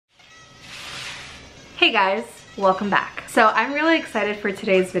Hey guys, welcome back. So I'm really excited for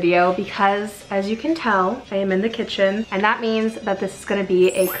today's video because, as you can tell, I am in the kitchen, and that means that this is gonna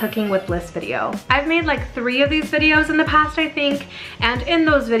be a cooking with Lyss video. I've made like 3 of these videos in the past, I think, and in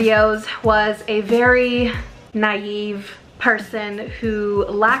those videos was a very naive person who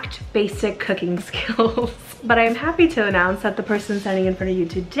lacked basic cooking skills. But I am happy to announce that the person standing in front of you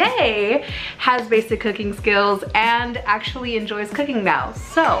today has basic cooking skills and actually enjoys cooking now.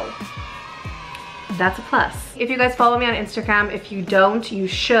 So that's a plus. If you guys follow me on Instagram, if you don't, you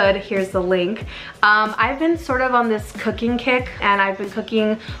should. Here's the link. I've been sort of on this cooking kick, and I've been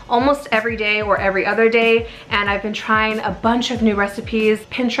cooking almost every day or every other day, and I've been trying a bunch of new recipes.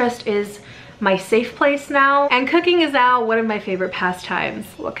 Pinterest is my safe place now, and cooking is now one of my favorite pastimes.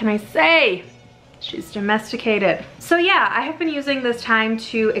 What can I say? She's domesticated. So yeah, I have been using this time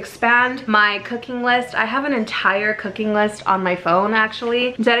to expand my cooking list. I have an entire cooking list on my phone,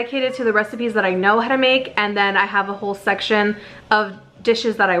 actually, dedicated to the recipes that I know how to make, and then I have a whole section of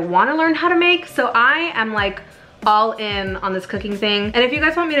dishes that I want to learn how to make. So I am like all in on this cooking thing. And if you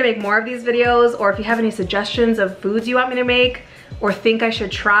guys want me to make more of these videos, or if you have any suggestions of foods you want me to make or think I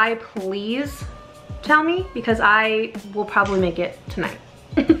should try, please tell me, because I will probably make it tonight.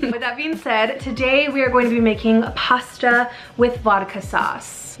 With that being said, today we are going to be making pasta with vodka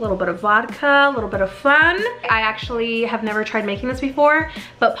sauce. A little bit of vodka, a little bit of fun. I actually have never tried making this before,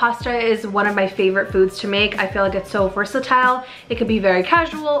 but pasta is one of my favorite foods to make. I feel like it's so versatile. It could be very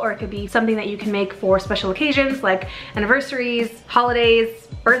casual, or it could be something that you can make for special occasions like anniversaries, holidays,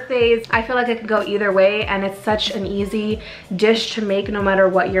 birthdays. I feel like it could go either way, and it's such an easy dish to make no matter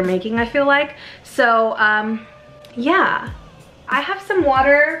what you're making, I feel like. So yeah. I have some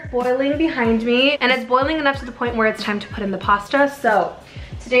water boiling behind me, and it's boiling enough to the point where it's time to put in the pasta. So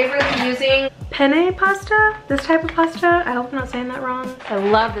today we're gonna be using penne pasta, this type of pasta. I hope I'm not saying that wrong. I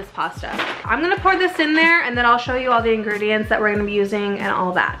love this pasta. I'm gonna pour this in there, and then I'll show you all the ingredients that we're gonna be using and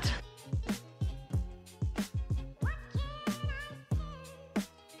all that.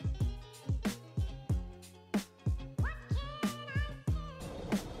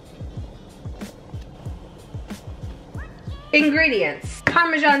 Ingredients: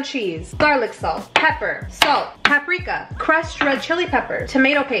 Parmesan cheese, garlic salt, pepper, salt, paprika, crushed red chili pepper,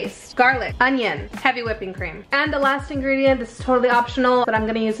 tomato paste, garlic, onion, heavy whipping cream. And the last ingredient, this is totally optional, but I'm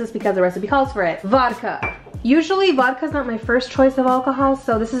gonna use this because the recipe calls for it: vodka. Usually vodka is not my first choice of alcohol,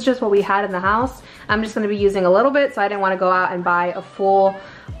 so this is just what we had in the house. I'm just gonna be using a little bit, so I didn't wanna go out and buy a full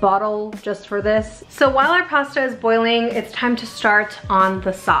bottle just for this. So while our pasta is boiling, it's time to start on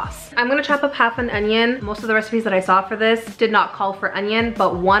the sauce. I'm gonna chop up half an onion. Most of the recipes that I saw for this did not call for onion,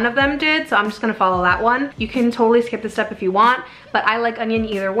 but one of them did, so I'm just gonna follow that one. You can totally skip this step if you want, but I like onion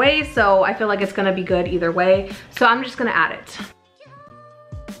either way, so I feel like it's gonna be good either way. So I'm just gonna add it.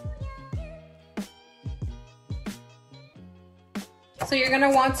 So you're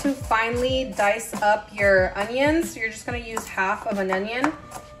gonna want to finely dice up your onions. You're just gonna use half of an onion,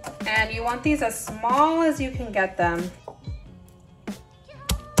 and you want these as small as you can get them.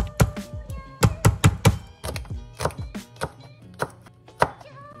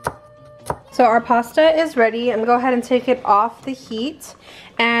 So our pasta is ready. I'm gonna go ahead and take it off the heat.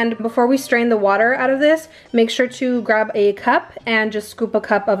 And before we strain the water out of this, make sure to grab a cup and just scoop a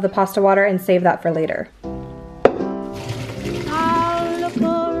cup of the pasta water and save that for later.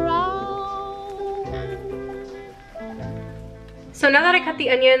 So now that I cut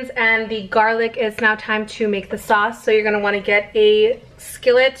the onions and the garlic, it's now time to make the sauce. So you're gonna wanna get a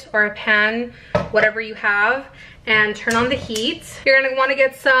skillet or a pan, whatever you have, and turn on the heat. You're gonna wanna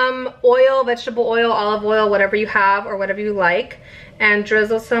get some oil, vegetable oil, olive oil, whatever you have or whatever you like, and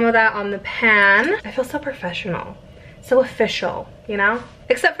drizzle some of that on the pan. I feel so professional, so official, you know?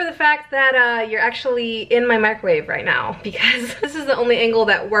 Except for the fact that you're actually in my microwave right now, because this is the only angle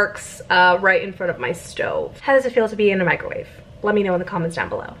that works right in front of my stove. How does it feel to be in a microwave? Let me know in the comments down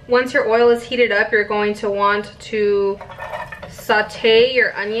below. Once your oil is heated up, you're going to want to saute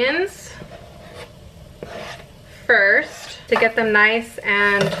your onions first to get them nice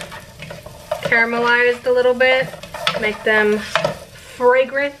and caramelized a little bit, make them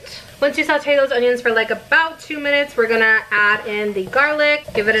fragrant. Once you saute those onions for like about 2 minutes, we're gonna add in the garlic,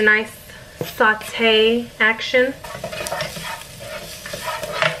 give it a nice saute action.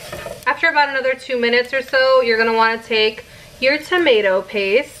 After about another 2 minutes or so, you're gonna wanna take your tomato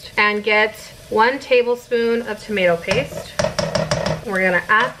paste and get 1 tablespoon of tomato paste. We're gonna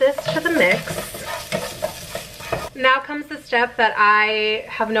add this to the mix. Now comes the step that I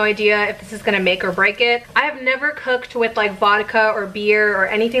have no idea if this is gonna make or break it. I have never cooked with like vodka or beer or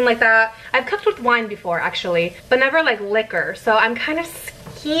anything like that. I've cooked with wine before actually, but never like liquor. So I'm kind of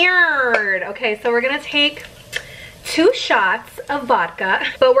scared. Okay, so we're gonna take 2 shots of vodka,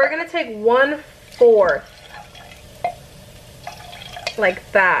 but we're gonna take 1/4.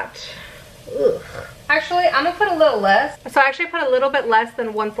 Like that. Ugh. Actually, I'm gonna put a little less. So I actually put a little bit less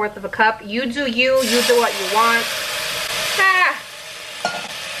than 1/4 of a cup. You do you do what you want. Ah.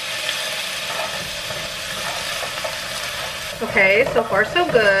 Okay, so far so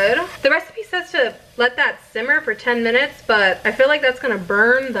good. The recipe says to let that simmer for 10 minutes, but I feel like that's gonna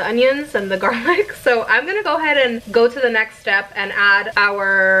burn the onions and the garlic. So I'm gonna go ahead and go to the next step and add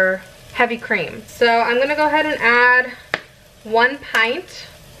our heavy cream. So I'm gonna go ahead and add 1 pint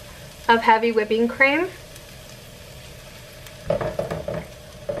of heavy whipping cream.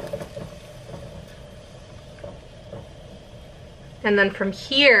 And then from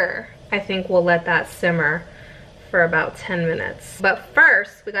here, I think we'll let that simmer for about 10 minutes. But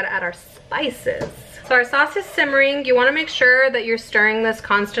first, we gotta add our spices. So our sauce is simmering. You wanna make sure that you're stirring this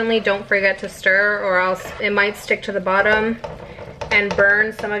constantly. Don't forget to stir or else it might stick to the bottom and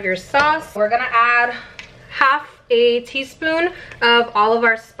burn some of your sauce. We're gonna add 1/2 a teaspoon of all of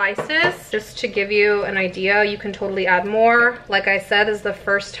our spices. Just to give you an idea, you can totally add more. Like I said, this is the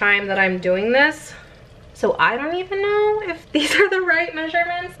first time that I'm doing this, so I don't even know if these are the right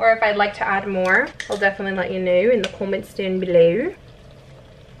measurements or if I'd like to add more. I'll definitely let you know in the comments down below.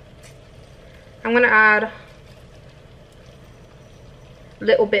 I'm gonna add a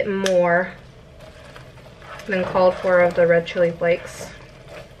little bit more than called for of the red chili flakes.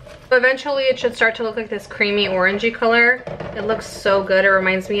 Eventually it should start to look like this creamy orangey color. It looks so good. It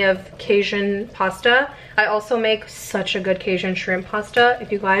reminds me of Cajun pasta. I also make such a good Cajun shrimp pasta.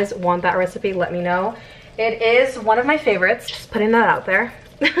 If you guys want that recipe, let me know. It is one of my favorites. Just putting that out there.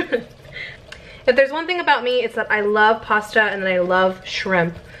 If there's one thing about me, it's that I love pasta and then I love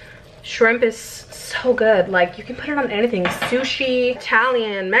shrimp. Shrimp is so good. Like, you can put it on anything. Sushi,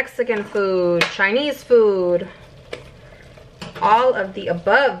 Italian, Mexican food, Chinese food. All of the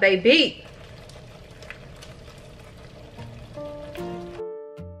above, baby.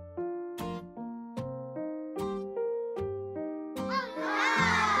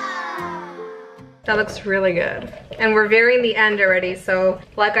 That looks really good. And we're nearing the end already, so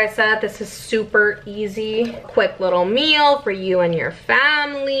like I said, this is super easy. Quick little meal for you and your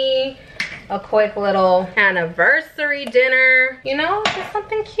family. A quick little anniversary dinner. You know, just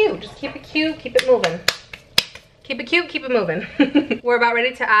something cute. Just keep it cute, keep it moving. Keep it cute, keep it moving. We're about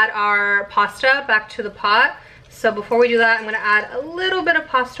ready to add our pasta back to the pot. So before we do that, I'm gonna add a little bit of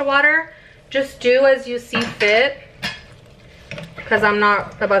pasta water. Just do as you see fit, because I'm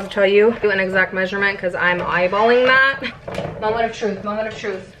not about to tell you an exact measurement because I'm eyeballing that. Moment of truth, moment of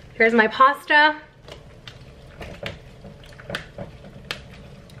truth. Here's my pasta.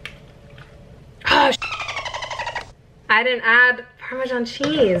 Oh, I didn't add Parmesan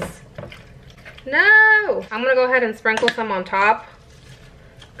cheese. No! I'm gonna go ahead and sprinkle some on top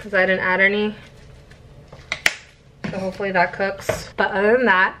because I didn't add any. So hopefully that cooks. But other than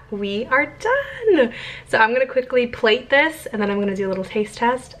that, we are done. So I'm gonna quickly plate this and then I'm gonna do a little taste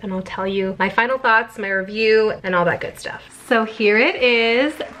test and I'll tell you my final thoughts, my review, and all that good stuff. So here it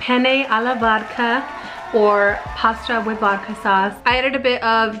is, penne alla vodka, or pasta with vodka sauce. I added a bit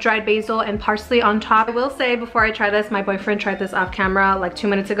of dried basil and parsley on top. I will say before I try this, my boyfriend tried this off camera like 2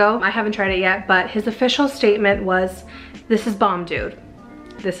 minutes ago. I haven't tried it yet, but his official statement was, this is bomb, dude.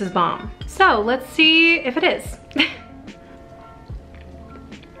 This is bomb. So let's see if it is.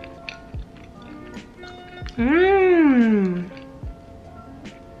 Mmm.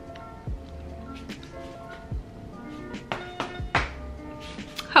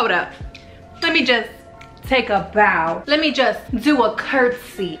 Hold up. Let me just take a bow. Let me just do a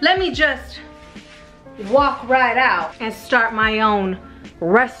curtsy. Let me just walk right out and start my own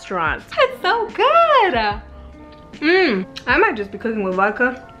restaurant. It's so good. I might just be cooking with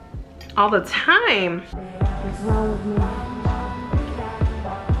vodka all the time. What's wrong with me?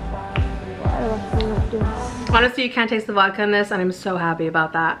 Honestly, you can't taste the vodka in this and I'm so happy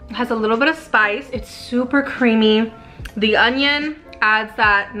about that. It has a little bit of spice. It's super creamy. The onion adds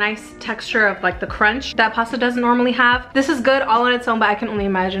that nice texture of like the crunch that pasta doesn't normally have. This is good all on its own, but I can only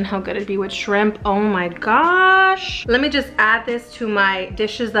imagine how good it'd be with shrimp. Oh my gosh. Let me just add this to my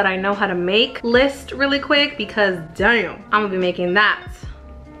dishes that I know how to make list really quick because damn, I'm gonna be making that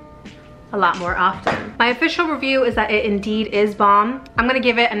a lot more often. My official review is that it indeed is bomb. I'm gonna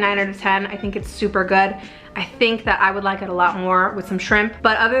give it a 9 out of 10. I think it's super good. I think that I would like it a lot more with some shrimp.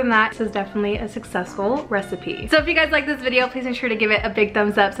 But other than that, this is definitely a successful recipe. So if you guys like this video, please make sure to give it a big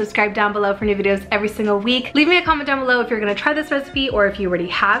thumbs up. Subscribe down below for new videos every single week. Leave me a comment down below if you're gonna try this recipe, or if you already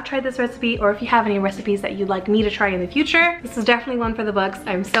have tried this recipe, or if you have any recipes that you'd like me to try in the future. This is definitely one for the books.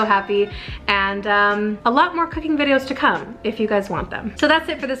 I'm so happy. And a lot more cooking videos to come if you guys want them. So that's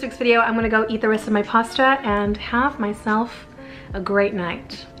it for this week's video. I'm gonna go eat the rest of my pasta and have myself a great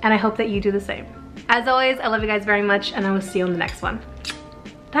night. And I hope that you do the same. As always, I love you guys very much, and I will see you in the next one.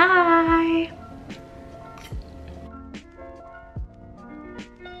 Bye!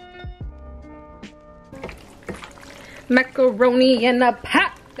 Macaroni in a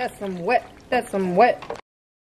pot. That's some wet.